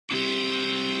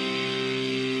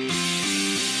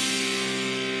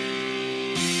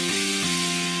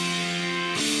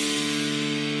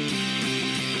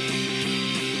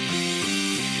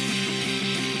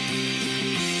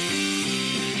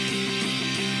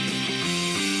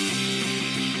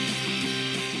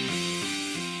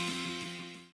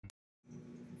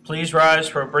Please rise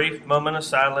for a brief moment of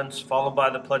silence, followed by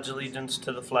the Pledge of Allegiance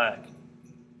to the flag.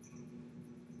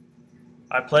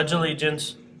 I pledge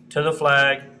allegiance to the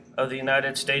flag of the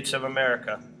United States of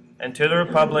America, and to the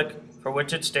republic for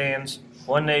which it stands,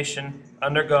 one nation,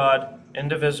 under God,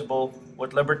 indivisible,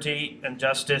 with liberty and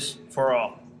justice for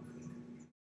all.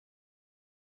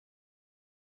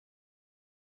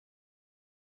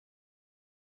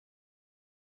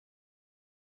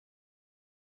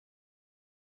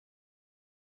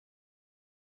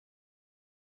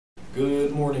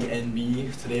 Good morning,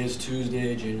 NB. Today is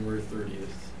Tuesday, January 30th.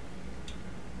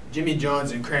 Jimmy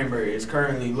John's in Cranberry is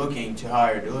currently looking to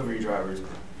hire delivery drivers.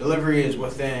 Delivery is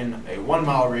within a 1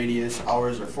 mile radius.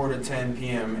 Hours are 4 to 10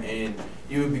 p.m. and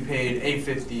you would be paid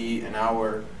 $8.50 an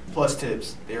hour plus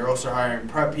tips. They are also hiring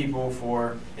prep people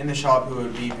in the shop who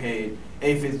would be paid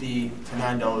 $8.50 to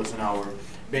 $9 an hour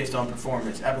based on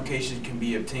performance. Applications can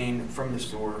be obtained from the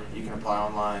store. You can apply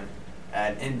online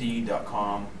at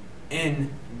Indeed.com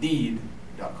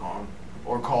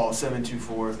or call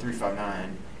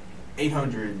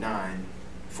 724-359-809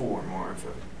 for more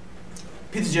info.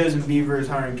 Pizza Joe's in Beaver is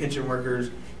hiring kitchen workers.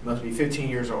 You must be 15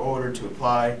 years or older to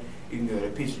apply. You can go to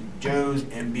Pizza Joe's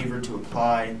in Beaver to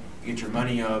apply, get your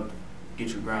money up, get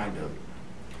your grind up.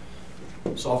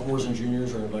 Sophomores and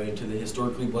juniors are invited to the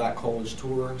Historically Black College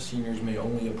Tour. Seniors may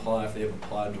only apply if they have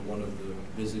applied to one of the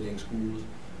visiting schools.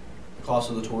 The cost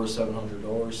of the tour is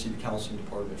 $700. See the counseling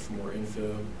department for more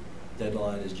info.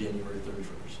 Deadline is January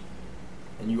 31st.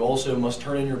 And you also must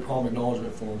turn in your prom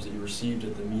acknowledgement forms that you received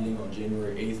at the meeting on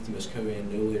January 8th to Ms. Cohen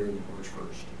no later than March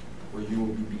 1st, where you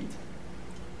will be beat.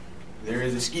 There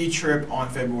is a ski trip on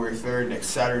February 3rd next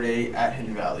Saturday at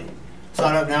Hidden Valley.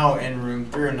 Sign up now in room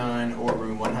 309 or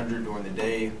room 100 during the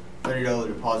day. $30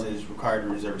 deposit is required to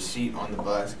reserve a seat on the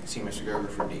bus. See Mr. Gerber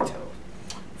for details.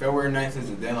 February 9th is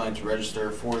the deadline to register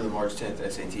for the March 10th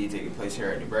SAT taking place here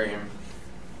at New Brighton.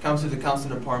 Come to the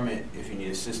counseling department if you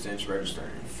need assistance registering.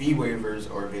 Fee waivers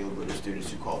are available to students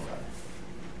who qualify.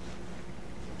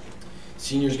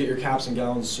 Seniors, get your caps and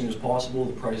gowns as soon as possible.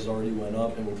 The prices already went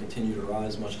up and will continue to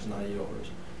rise as much as $90.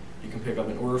 You can pick up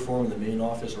an order form in the main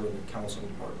office or in the counseling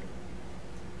department.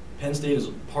 Penn State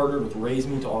has partnered with Raise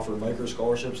Me to offer micro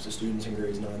scholarships to students in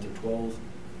grades 9 through 12.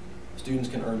 Students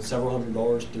can earn several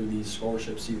 $100s through these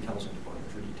scholarships. See the counseling department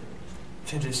for details.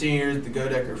 Attention seniors, the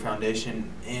Godecker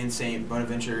Foundation and St.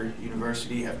 Bonaventure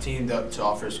University have teamed up to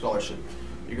offer a scholarship.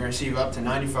 You're going to receive up to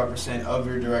 95% of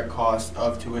your direct cost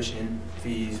of tuition,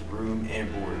 fees, room, and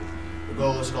board. The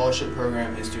goal of the scholarship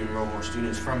program is to enroll more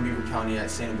students from Beaver County at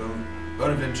St.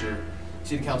 Bonaventure.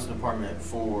 See the counseling department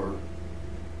for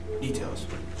details.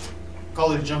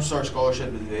 College Jumpstart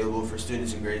Scholarship is available for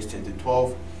students in grades 10 to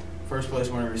 12. First place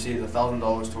winner receives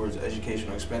 $1,000 towards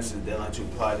educational expenses. Deadline to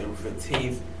apply April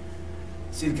 15th.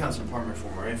 See the counseling department for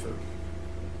more info.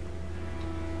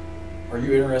 Are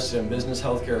you interested in business,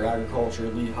 healthcare, or agriculture?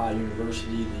 Lehigh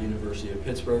University, the University of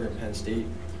Pittsburgh, and Penn State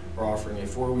are offering a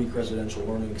 4-week residential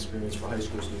learning experience for high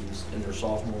school students in their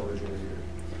sophomore or junior year.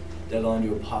 Deadline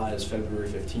to apply is February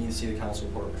 15th. See the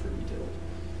counseling department for details.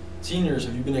 Seniors,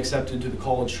 have you been accepted to the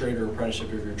college trade or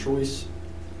apprenticeship of your choice?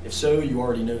 If so, you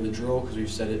already know the drill because we've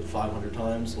said it 500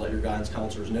 times. Let your guidance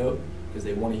counselors know because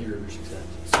they want to hear your success.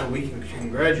 So we can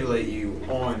congratulate you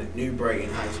on New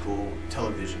Brighton High School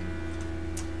television.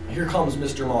 Here comes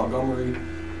Mr. Montgomery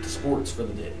to sports for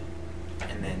the day.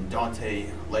 And then Dante,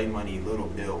 Lay Money, Little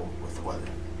Bill with the weather.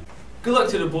 Good luck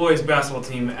to the boys basketball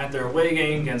team at their away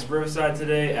game against Riverside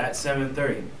today at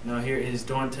 7:30. Now here is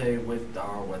Dante with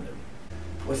our weather.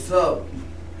 What's up?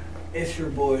 It's your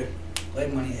boy, Lay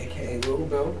Money, aka Little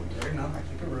Bill. You already know, I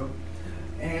keep it real.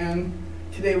 And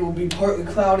today will be partly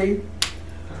cloudy.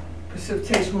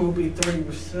 Precipitation will be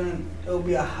 30%. It'll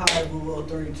be a high of a low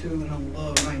 32 and a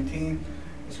low of 19.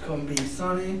 It's going to be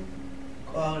sunny,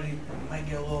 cloudy, might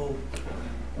get a little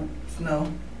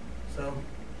snow. So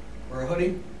wear a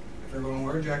hoodie if you're going to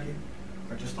wear a jacket,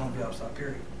 or just don't be outside,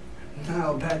 period.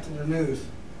 Now back to the news.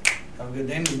 Have a good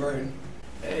day, New Brighton.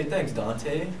 Hey, thanks,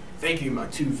 Dante. Thank you, my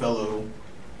two fellow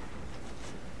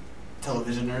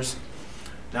televisioners.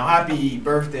 Now, happy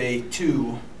birthday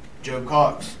to Joe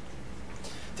Cox.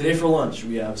 Today for lunch,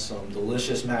 we have some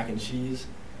delicious mac and cheese,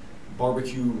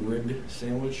 barbecue rib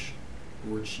sandwich,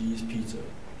 or cheese pizza.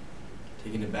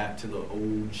 Taking it back to the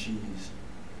old cheese.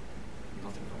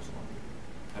 Nothing else on it.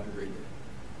 Have a great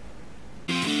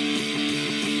day.